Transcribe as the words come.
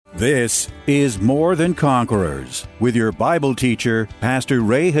This is More Than Conquerors with your Bible teacher, Pastor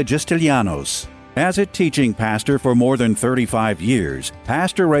Ray Hagistilianos. As a teaching pastor for more than 35 years,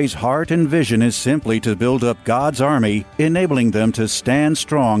 Pastor Ray's heart and vision is simply to build up God's army, enabling them to stand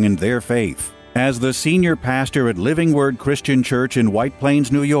strong in their faith. As the senior pastor at Living Word Christian Church in White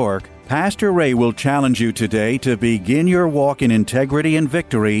Plains, New York, Pastor Ray will challenge you today to begin your walk in integrity and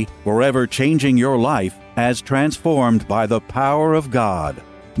victory, forever changing your life as transformed by the power of God.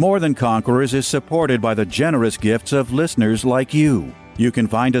 More Than Conquerors is supported by the generous gifts of listeners like you. You can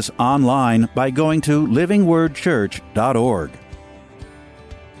find us online by going to livingwordchurch.org.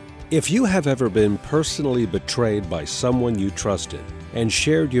 If you have ever been personally betrayed by someone you trusted and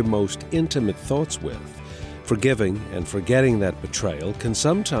shared your most intimate thoughts with, forgiving and forgetting that betrayal can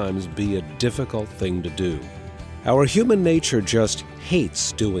sometimes be a difficult thing to do. Our human nature just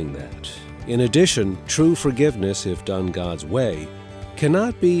hates doing that. In addition, true forgiveness, if done God's way,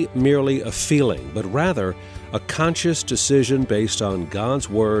 cannot be merely a feeling, but rather a conscious decision based on God's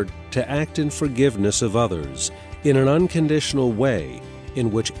Word to act in forgiveness of others in an unconditional way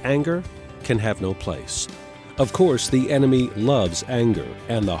in which anger can have no place. Of course, the enemy loves anger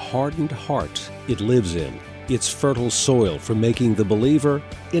and the hardened heart it lives in, its fertile soil for making the believer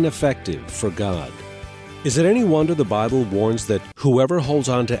ineffective for God. Is it any wonder the Bible warns that whoever holds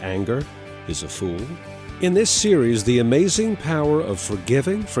on to anger is a fool? In this series, The Amazing Power of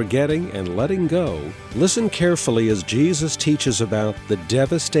Forgiving, Forgetting, and Letting Go, listen carefully as Jesus teaches about the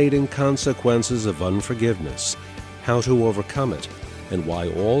devastating consequences of unforgiveness, how to overcome it, and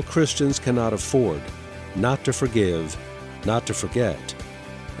why all Christians cannot afford not to forgive, not to forget,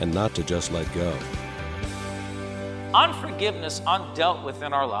 and not to just let go. Unforgiveness undealt with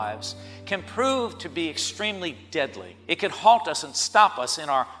in our lives can prove to be extremely deadly. It could halt us and stop us in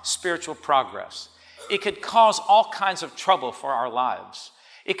our spiritual progress. It could cause all kinds of trouble for our lives.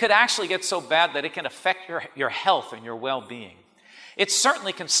 It could actually get so bad that it can affect your health and your well-being. It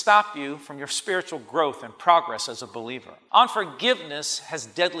certainly can stop you from your spiritual growth and progress as a believer. Unforgiveness has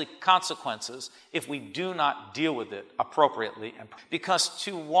deadly consequences if we do not deal with it appropriately. Because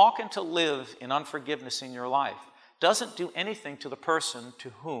to walk and to live in unforgiveness in your life doesn't do anything to the person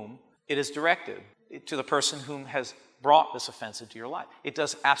to whom it is directed, to the person whom has brought this offense into your life. It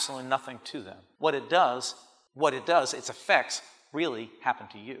does absolutely nothing to them. What it does, its effects really happen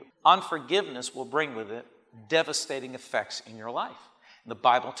to you. Unforgiveness will bring with it devastating effects in your life. And the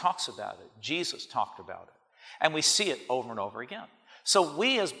Bible talks about it. Jesus talked about it. And we see it over and over again. So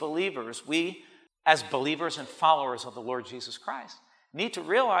we as believers and followers of the Lord Jesus Christ, need to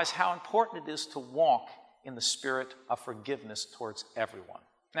realize how important it is to walk in the spirit of forgiveness towards everyone.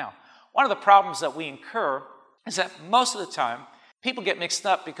 Now, one of the problems that we incur is that most of the time, people get mixed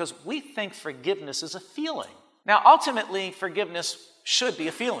up because we think forgiveness is a feeling. Now, ultimately, forgiveness should be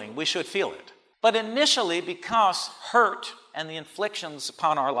a feeling. We should feel it. But initially, because hurt and the inflictions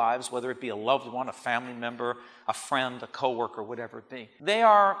upon our lives, whether it be a loved one, a family member, a friend, a coworker, whatever it be,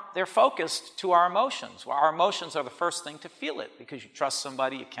 they're focused to our emotions. Well, our emotions are the first thing to feel it because you trust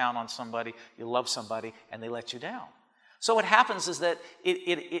somebody, you count on somebody, you love somebody, and they let you down. So what happens is that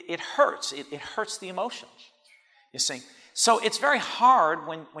it hurts. It hurts the emotions. You see, so it's very hard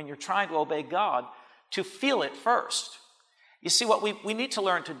when you're trying to obey God to feel it first. You see, what we need to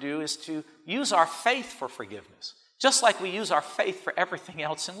learn to do is to use our faith for forgiveness, just like we use our faith for everything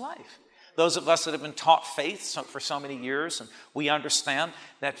else in life. Those of us that have been taught faith for so many years, and we understand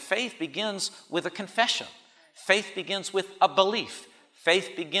that faith begins with a confession. Faith begins with a belief.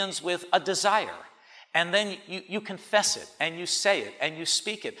 Faith begins with a desire. And then you confess it, and you say it, and you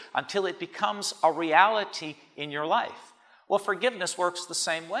speak it until it becomes a reality in your life. Well, forgiveness works the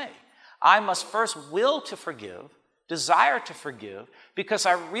same way. I must first will to forgive, desire to forgive, because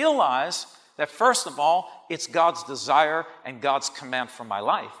I realize that first of all, it's God's desire and God's command for my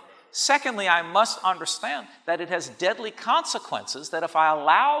life. Secondly, I must understand that it has deadly consequences, that if I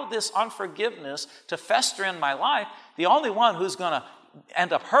allow this unforgiveness to fester in my life, the only one who's going to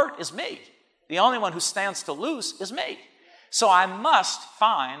end up hurt is me. The only one who stands to lose is me. So I must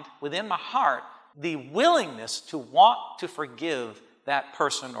find within my heart the willingness to want to forgive that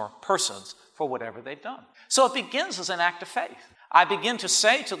person or persons for whatever they've done. So it begins as an act of faith. I begin to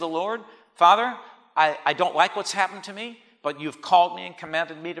say to the Lord, Father, I don't like what's happened to me, but you've called me and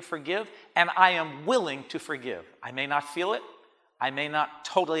commanded me to forgive, and I am willing to forgive. I may not feel it. I may not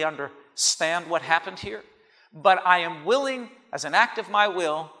totally understand what happened here, but I am willing, as an act of my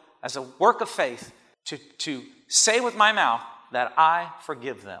will, as a work of faith, to say with my mouth that I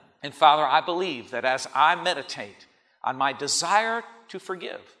forgive them. And Father, I believe that as I meditate on my desire to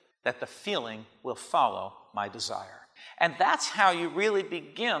forgive, that the feeling will follow my desire. And that's how you really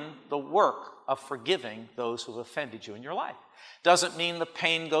begin the work of forgiving those who have offended you in your life. Doesn't mean the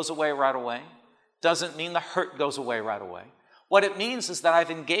pain goes away right away. Doesn't mean the hurt goes away right away. What it means is that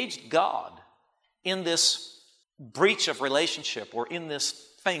I've engaged God in this breach of relationship or in this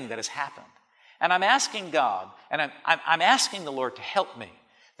thing that has happened. And I'm asking God, and I'm asking the Lord to help me.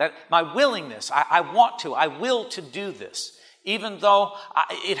 That my willingness, I will to do this. Even though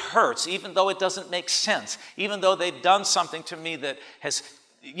it hurts, even though it doesn't make sense, even though they've done something to me that has,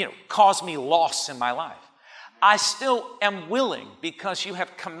 caused me loss in my life. I still am willing, because you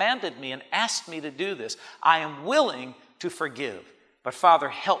have commanded me and asked me to do this. I am willing to forgive. But Father,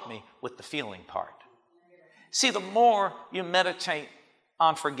 help me with the feeling part. See, the more you meditate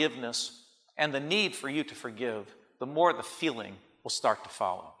on forgiveness and the need for you to forgive, the more the feeling will start to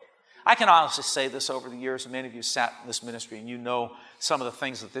follow. I can honestly say this over the years, and many of you sat in this ministry and you know some of the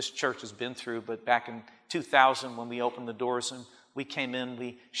things that this church has been through, but back in 2000 when we opened the doors and we came in,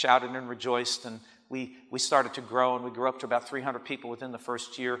 we shouted and rejoiced, and we started to grow, and we grew up to about 300 people within the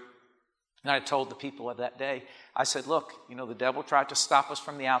first year. And I told the people of that day, I said, look, the devil tried to stop us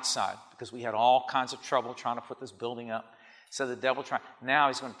from the outside because we had all kinds of trouble trying to put this building up. So the devil now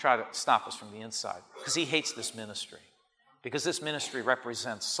he's going to try to stop us from the inside because he hates this ministry. Because this ministry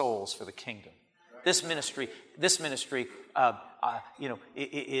represents souls for the kingdom. This ministry,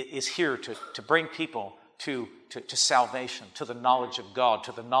 is here to bring people to salvation, to the knowledge of God,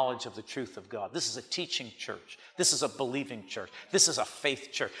 to the knowledge of the truth of God. This is a teaching church. This is a believing church. This is a faith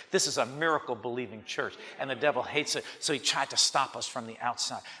church. This is a miracle-believing church. And the devil hates it, so he tried to stop us from the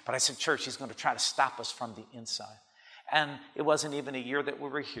outside. But I said, church, he's going to try to stop us from the inside. And it wasn't even a year that we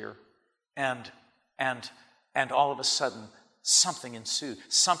were here. And all of a sudden, something ensued.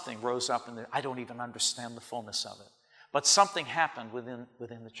 Something rose up in there. I don't even understand the fullness of it. But something happened within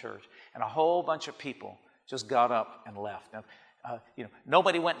the church. And a whole bunch of people just got up and left. Now,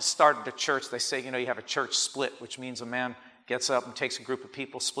 nobody went and started a church. They say, you have a church split, which means a man gets up and takes a group of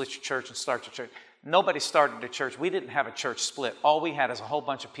people, splits your church and starts a church. Nobody started a church. We didn't have a church split. All we had is a whole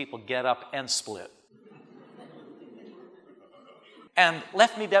bunch of people get up and split. And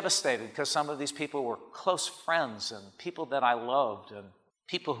left me devastated because some of these people were close friends and people that I loved and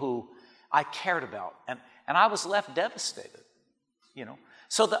people who I cared about. And I was left devastated,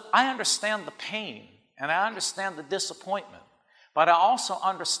 So that I understand the pain and I understand the disappointment. But I also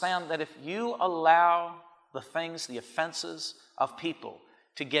understand that if you allow the things, the offenses of people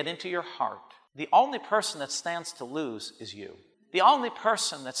to get into your heart, the only person that stands to lose is you. The only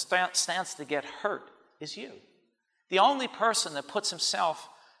person that stands to get hurt is you. The only person that puts himself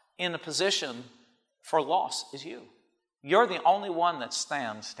in a position for loss is you. You're the only one that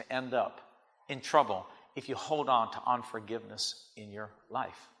stands to end up in trouble if you hold on to unforgiveness in your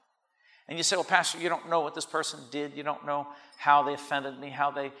life. And you say, well, Pastor, you don't know what this person did. You don't know how they offended me,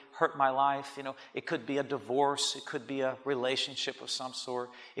 how they hurt my life. It could be a divorce. It could be a relationship of some sort.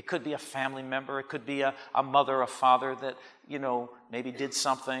 It could be a family member. It could be a mother, a father that, maybe did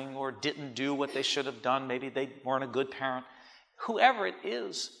something or didn't do what they should have done. Maybe they weren't a good parent. Whoever it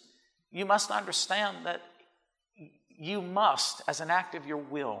is, you must understand that you must, as an act of your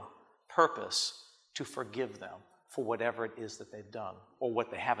will, purpose to forgive them for whatever it is that they've done or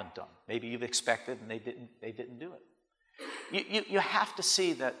what they haven't done. Maybe you've expected and they didn't do it. You have to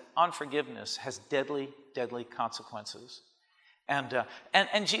see that unforgiveness has deadly, deadly consequences. And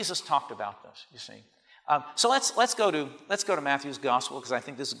Jesus talked about this, you see. So let's go to Matthew's gospel, because I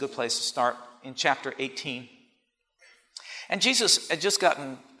think this is a good place to start in chapter 18. And Jesus had just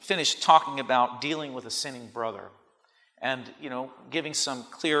gotten finished talking about dealing with a sinning brother and, giving some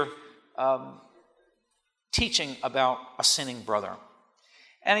clear teaching about a sinning brother.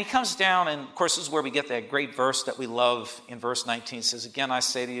 And he comes down, and of course this is where we get that great verse that we love in verse 19. It says, again, I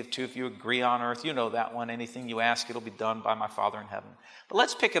say to you, if two of you agree on earth, you know that one, anything you ask, it'll be done by my Father in heaven. But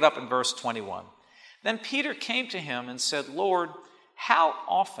let's pick it up in verse 21. Then Peter came to him and said, Lord, how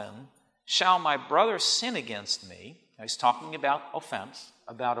often shall my brother sin against me? Now he's talking about offense,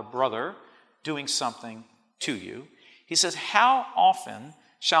 about a brother doing something to you. He says, how often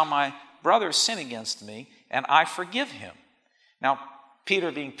shall my brother sin against me and I forgive him? Now,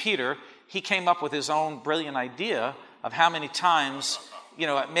 Peter being Peter, he came up with his own brilliant idea of how many times,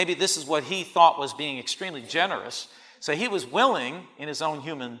 maybe this is what he thought was being extremely generous. So he was willing, in his own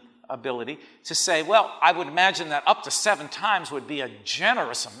human ability, to say, well, I would imagine that up to 7 times would be a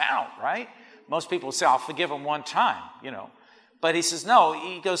generous amount, right? Most people would say, I'll forgive him 1 time, But he says, no,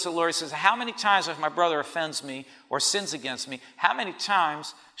 he goes to the Lord, he says, how many times if my brother offends me or sins against me, how many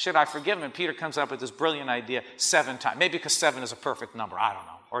times should I forgive him? And Peter comes up with this brilliant idea, 7 times. Maybe because 7 is a perfect number, I don't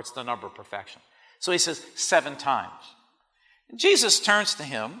know, or it's the number of perfection. So he says 7 times. Jesus turns to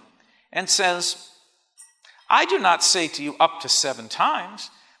him and says, I do not say to you up to 7 times,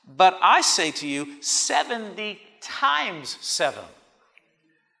 but I say to you 70 times 7.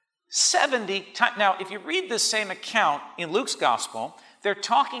 70 times. Now, if you read this same account in Luke's gospel, they're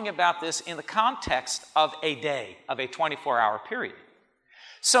talking about this in the context of a day, of a 24-hour period.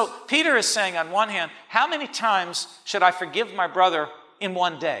 So Peter is saying, on one hand, how many times should I forgive my brother in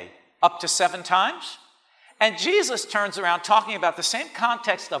one day? Up to 7 times? And Jesus turns around talking about the same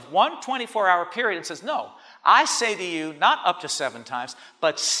context of one 24-hour period and says, no, I say to you, not up to 7 times,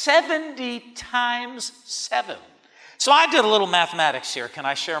 but 70 times 7. So I did a little mathematics here. Can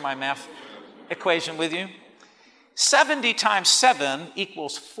I share my math equation with you? 70 times 7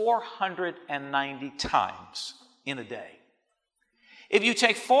 equals 490 times in a day. If you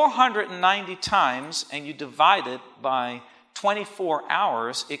take 490 times and you divide it by 24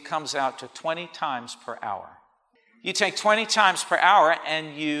 hours, it comes out to 20 times per hour. You take 20 times per hour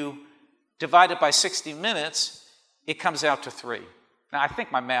and you divide it by 60 minutes, it comes out to 3. Now, I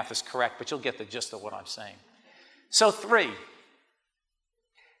think my math is correct, but you'll get the gist of what I'm saying. So 3.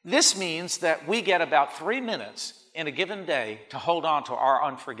 This means that we get about 3 minutes in a given day to hold on to our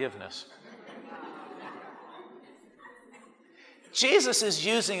unforgiveness. Jesus is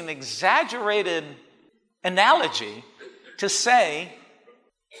using an exaggerated analogy to say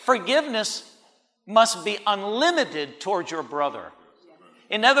forgiveness must be unlimited towards your brother.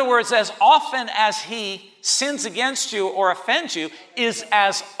 In other words, as often as he sins against you or offends you is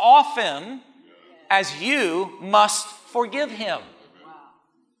as often as you must forgive him.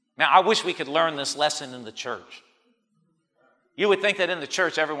 Now, I wish we could learn this lesson in the church. You would think that in the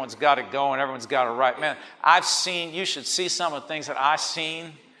church, everyone's got it going, everyone's got it right. Man, you should see some of the things that I've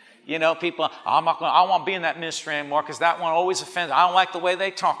seen. You know, people, I don't want to be in that ministry anymore because that one always offends. I don't like the way they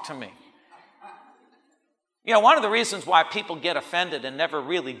talk to me. You know, one of the reasons why people get offended and never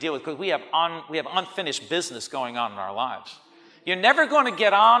really deal with it, because we have unfinished business going on in our lives. You're never going to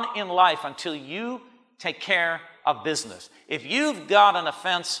get on in life until you take care of business. If you've got an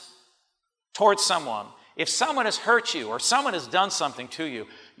offense towards someone, if someone has hurt you or someone has done something to you,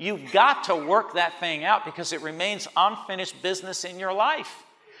 you've got to work that thing out because it remains unfinished business in your life.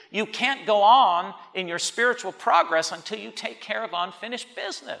 You can't go on in your spiritual progress until you take care of unfinished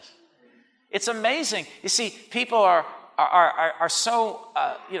business. It's amazing. You see, people are so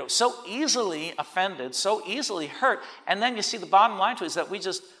so easily offended, so easily hurt, and then you see the bottom line to it is that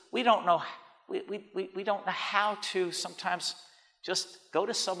we don't know how to sometimes just go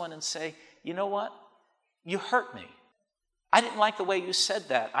to someone and say, you know what, you hurt me. I didn't like the way you said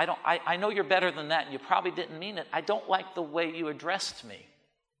that. I know you're better than that, and you probably didn't mean it. I don't like the way you addressed me.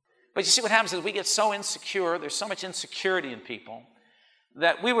 But you see what happens is we get so insecure. There's so much insecurity in people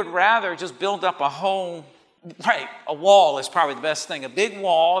that we would rather just build up a wall is probably the best thing, a big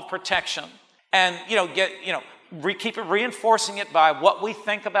wall of protection, and keep reinforcing it by what we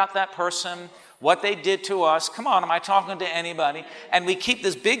think about that person, what they did to us. Come on, am I talking to anybody? And we keep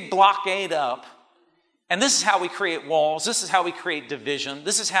this big blockade up, and this is how we create walls. This is how we create division.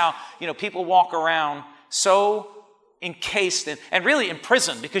 This is how people walk around so encased and really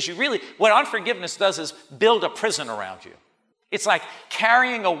imprisoned, because what unforgiveness does is build a prison around you. It's like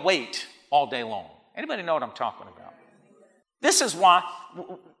carrying a weight all day long. Anybody know what I'm talking about? This is why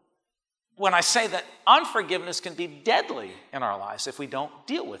when I say that unforgiveness can be deadly in our lives if we don't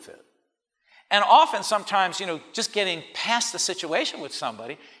deal with it. And often, sometimes, just getting past the situation with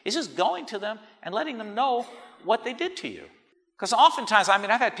somebody is just going to them and letting them know what they did to you. Because oftentimes, I've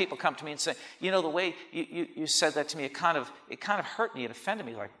had people come to me and say, the way you said that to me, it kind of hurt me, it offended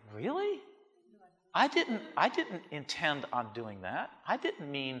me. Like, really? I didn't intend on doing that. I didn't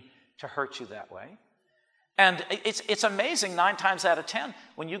mean to hurt you that way. And it's amazing, 9 times out of 10,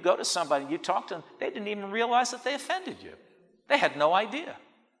 when you go to somebody, you talk to them, they didn't even realize that they offended you. They had no idea.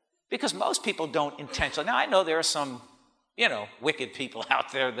 Because most people don't intentionally. Now, I know there are some, wicked people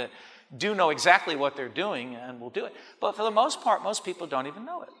out there that do know exactly what they're doing and will do it. But for the most part, most people don't even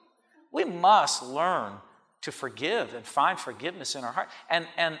know it. We must learn to forgive and find forgiveness in our heart.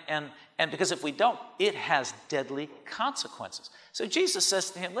 And because if we don't, it has deadly consequences. So Jesus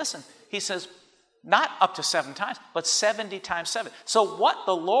says to him, listen, he says, not up to 7 times, but 70 times 7. So what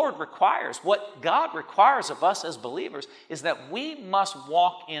the Lord requires, what God requires of us as believers, is that we must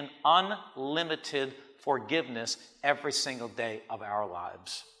walk in unlimited forgiveness every single day of our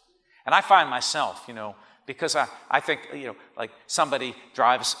lives. And I find myself, because I think, like somebody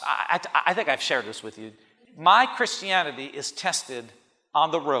drives, I think I've shared this with you. My Christianity is tested on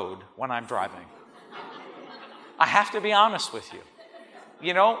the road when I'm driving. I have to be honest with you.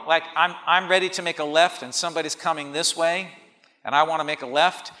 Like I'm ready to make a left and somebody's coming this way, and I want to make a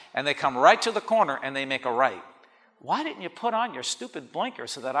left, and they come right to the corner and they make a right. Why didn't you put on your stupid blinker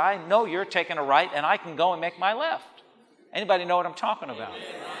so that I know you're taking a right and I can go and make my left? Anybody know what I'm talking about?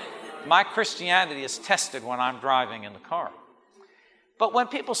 My Christianity is tested when I'm driving in the car. But when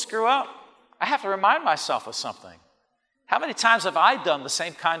people screw up, I have to remind myself of something. How many times have I done the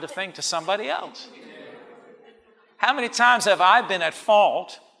same kind of thing to somebody else? How many times have I been at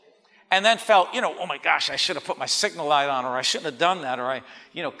fault and then felt, oh my gosh, I should have put my signal light on, or I shouldn't have done that, or I,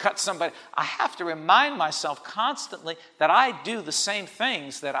 cut somebody. I have to remind myself constantly that I do the same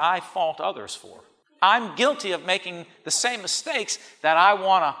things that I fault others for. I'm guilty of making the same mistakes that I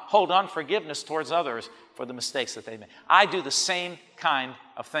want to hold unforgiveness towards others for the mistakes that they make. I do the same kind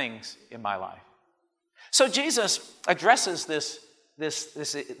of things in my life. So Jesus addresses this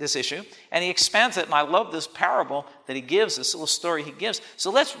issue, and he expands it, and I love this parable that he gives, this little story he gives. So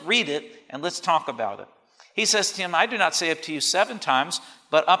let's read it, and let's talk about it. He says to him, I do not say up to you 7 times,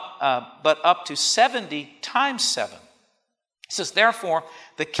 but up to 70 times 7. He says, therefore,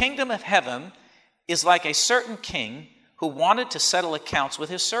 the kingdom of heaven is like a certain king who wanted to settle accounts with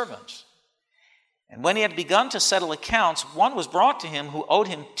his servants. And when he had begun to settle accounts, one was brought to him who owed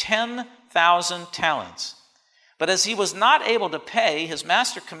him 10,000 talents. But as he was not able to pay, his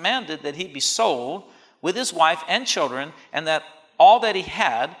master commanded that he be sold with his wife and children, and that all that he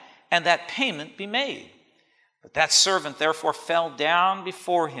had, and that payment be made. But that servant therefore fell down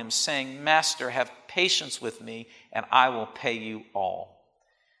before him, saying, Master, have patience with me, and I will pay you all.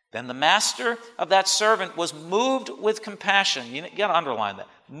 Then the master of that servant was moved with compassion. You got to underline that.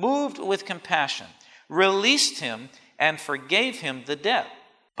 Moved with compassion, released him, and forgave him the debt.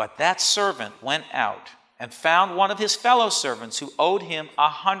 But that servant went out and found one of his fellow servants who owed him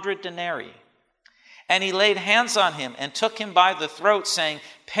 100 denarii. And he laid hands on him and took him by the throat, saying,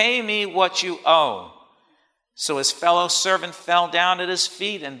 Pay me what you owe. So his fellow servant fell down at his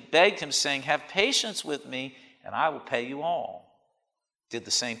feet and begged him, saying, Have patience with me, and I will pay you all. Did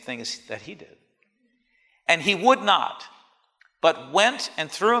the same thing that he did. And he would not, but went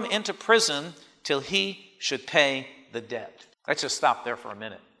and threw him into prison till he should pay the debt. Let's just stop there for a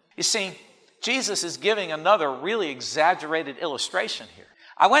minute. You see, Jesus is giving another really exaggerated illustration here.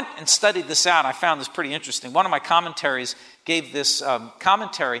 I went and studied this out. I found this pretty interesting. One of my commentaries gave this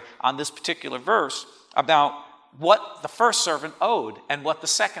commentary on this particular verse about what the first servant owed and what the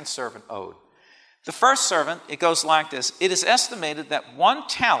second servant owed. The first servant, it goes like this. It is estimated that 1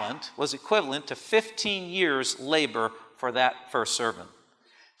 talent was equivalent to 15 years' labor for that first servant.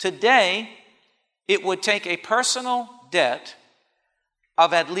 Today, it would take a personal debt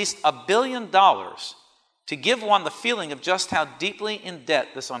of at least $1 billion to give one the feeling of just how deeply in debt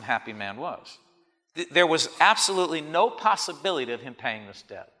this unhappy man was. There was absolutely no possibility of him paying this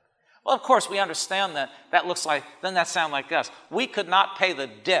debt. Well, of course, we understand that. That looks like, doesn't that sound like us? We could not pay the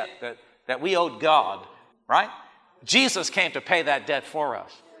debt that we owed God, right? Jesus came to pay that debt for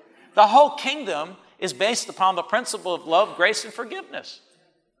us. The whole kingdom is based upon the principle of love, grace, and forgiveness.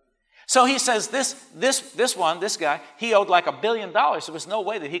 So he says this guy, he owed like $1 billion. There was no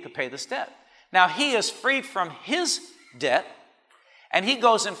way that he could pay this debt. Now he is freed from his debt, and he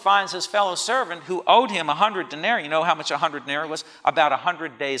goes and finds his fellow servant who owed him 100 denarii. You know how much 100 denarii was? About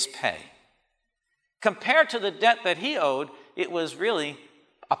 100 days' pay. Compared to the debt that he owed, it was really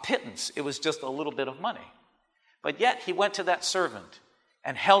a pittance. It was just a little bit of money. But yet he went to that servant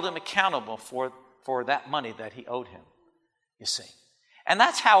and held him accountable for that money that he owed him, you see. And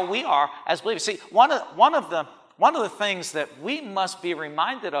that's how we are as believers. See, one of the things that we must be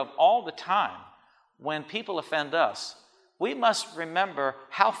reminded of all the time when people offend us, we must remember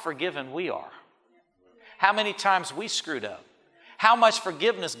how forgiven we are. How many times we screwed up. How much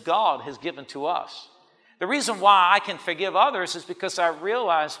forgiveness God has given to us. The reason why I can forgive others is because I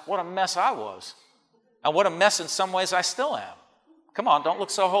realize what a mess I was. And what a mess in some ways I still am. Come on, don't look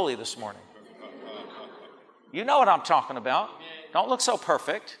so holy this morning. You know what I'm talking about. Don't look so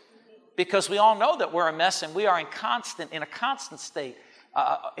perfect. Because we all know that we're a mess and we are in a constant state,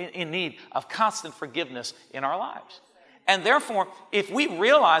 in need of constant forgiveness in our lives. And therefore, if we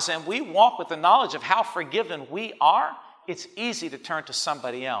realize and we walk with the knowledge of how forgiven we are, it's easy to turn to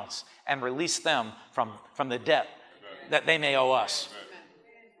somebody else and release them from the debt that they may owe us.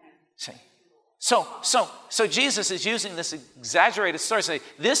 See? So Jesus is using this exaggerated story to say,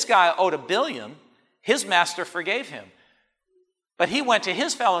 this guy owed $1 billion, his master forgave him. But he went to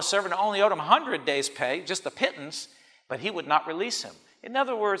his fellow servant and only owed him 100 days' pay, just a pittance, but he would not release him. In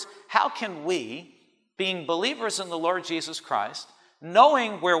other words, how can we, being believers in the Lord Jesus Christ,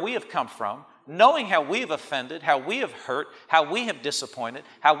 knowing where we have come from, knowing how we've offended, how we have hurt, how we have disappointed,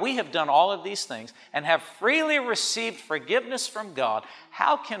 how we have done all of these things, and have freely received forgiveness from God,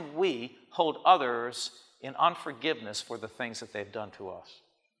 how can we hold others in unforgiveness for the things that they've done to us?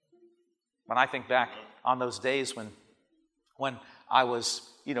 When I think back on those days when I was,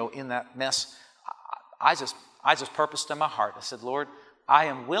 in that mess, I just purposed in my heart. I said, Lord, I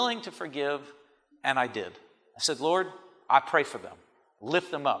am willing to forgive, and I did. I said, Lord, I pray for them.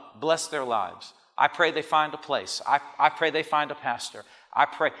 Lift them up. Bless their lives. I pray they find a place. I pray they find a pastor. I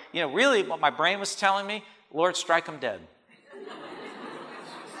pray. Really what my brain was telling me, Lord, strike them dead.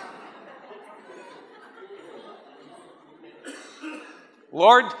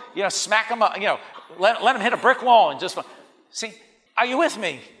 Lord, smack them up, let them hit a brick wall and just, see, are you with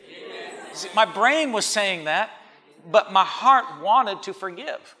me? See, my brain was saying that, but my heart wanted to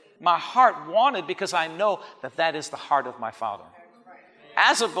forgive. My heart wanted, because I know that is the heart of my Father.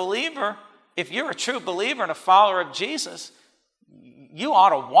 As a believer, if you're a true believer and a follower of Jesus, you ought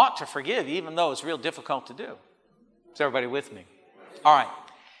to want to forgive, even though it's real difficult to do. Is everybody with me? All right.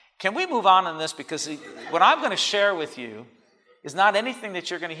 Can we move on in this? Because what I'm going to share with you is not anything that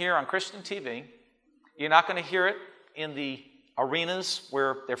you're going to hear on Christian TV. You're not going to hear it in the arenas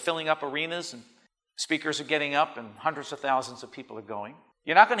where they're filling up arenas and speakers are getting up and hundreds of thousands of people are going.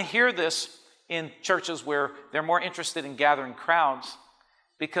 You're not going to hear this in churches where they're more interested in gathering crowds,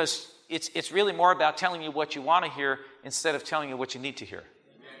 because it's really more about telling you what you want to hear instead of telling you what you need to hear.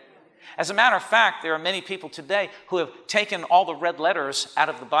 As a matter of fact, there are many people today who have taken all the red letters out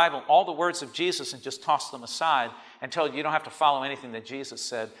of the Bible, all the words of Jesus, and just tossed them aside and told you don't have to follow anything that Jesus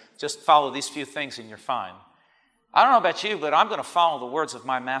said. Just follow these few things and you're fine. I don't know about you, but I'm going to follow the words of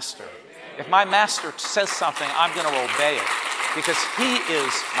my master. If my master says something, I'm going to obey it, because he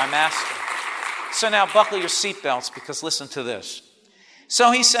is my master. So now buckle your seatbelts, because listen to this.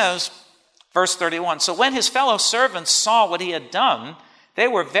 So he says, verse 31, so when his fellow servants saw what he had done, they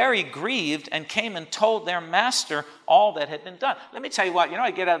were very grieved and came and told their master all that had been done. Let me tell you what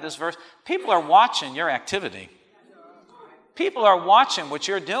I get out of this verse? People are watching your activity. People are watching what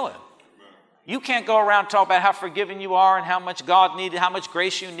you're doing. You can't go around talking about how forgiving you are and how much God needed, how much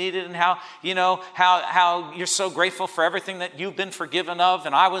grace you needed, and how you're so grateful for everything that you've been forgiven of,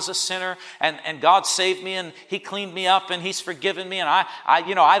 and I was a sinner, and God saved me, and he cleaned me up, and he's forgiven me, and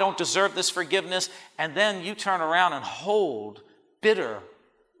I don't deserve this forgiveness. And then you turn around and hold bitter,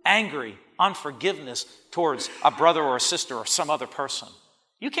 angry unforgiveness towards a brother or a sister or some other person.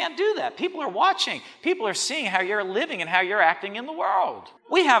 You can't do that. People are watching. People are seeing how you're living and how you're acting in the world.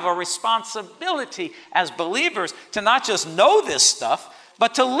 We have a responsibility as believers to not just know this stuff,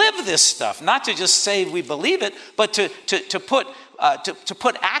 but to live this stuff. Not to just say we believe it, but to put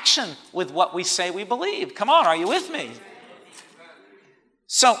action with what we say we believe. Come on, are you with me?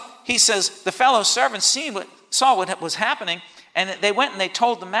 So he says, the fellow servants saw what was happening, and they went and they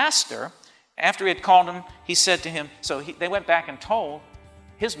told the master. After he had called him, he said to him, they went back and told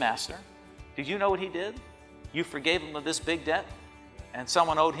his master, did you know what he did? You forgave him of this big debt, and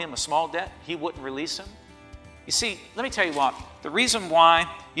someone owed him a small debt. He wouldn't release him. You see, let me tell you what, the reason why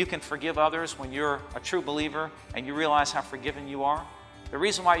you can forgive others when you're a true believer and you realize how forgiven you are, the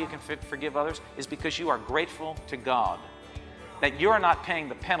reason why you can forgive others is because you are grateful to God that you're not paying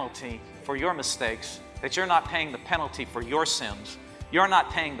the penalty for your mistakes, that you're not paying the penalty for your sins. You're not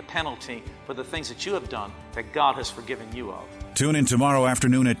paying the penalty for the things that you have done that God has forgiven you of. Tune in tomorrow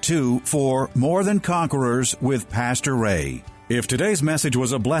afternoon at 2 for More Than Conquerors with Pastor Ray. If today's message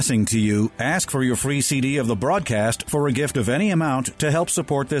was a blessing to you, ask for your free CD of the broadcast for a gift of any amount to help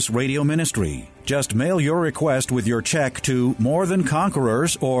support this radio ministry. Just mail your request with your check to More Than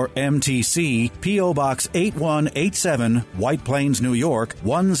Conquerors, or MTC, P.O. Box 8187, White Plains, New York,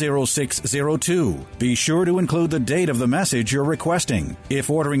 10602. Be sure to include the date of the message you're requesting.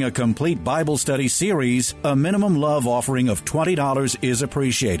 If ordering a complete Bible study series, a minimum love offering of $20 is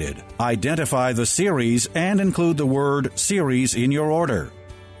appreciated. Identify the series and include the word series in your order.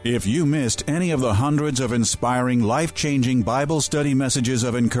 If you missed any of the hundreds of inspiring, life-changing Bible study messages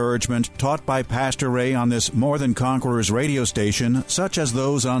of encouragement taught by Pastor Ray on this More Than Conquerors radio station, such as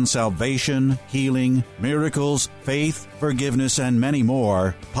those on salvation, healing, miracles, faith, forgiveness, and many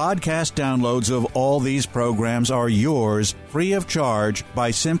more, podcast downloads of all these programs are yours free of charge by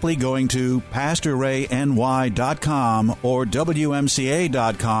simply going to PastorRayNY.com or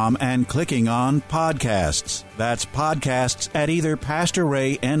WMCA.com and clicking on Podcasts. That's podcasts at either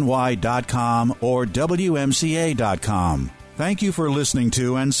PastorRayNY.com or WMCA.com. Thank you for listening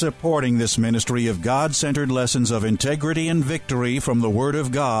to and supporting this ministry of God-centered lessons of integrity and victory from the Word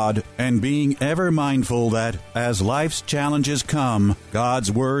of God, and being ever mindful that, as life's challenges come,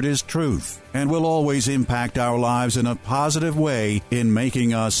 God's Word is truth and will always impact our lives in a positive way in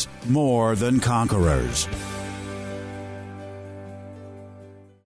making us more than conquerors.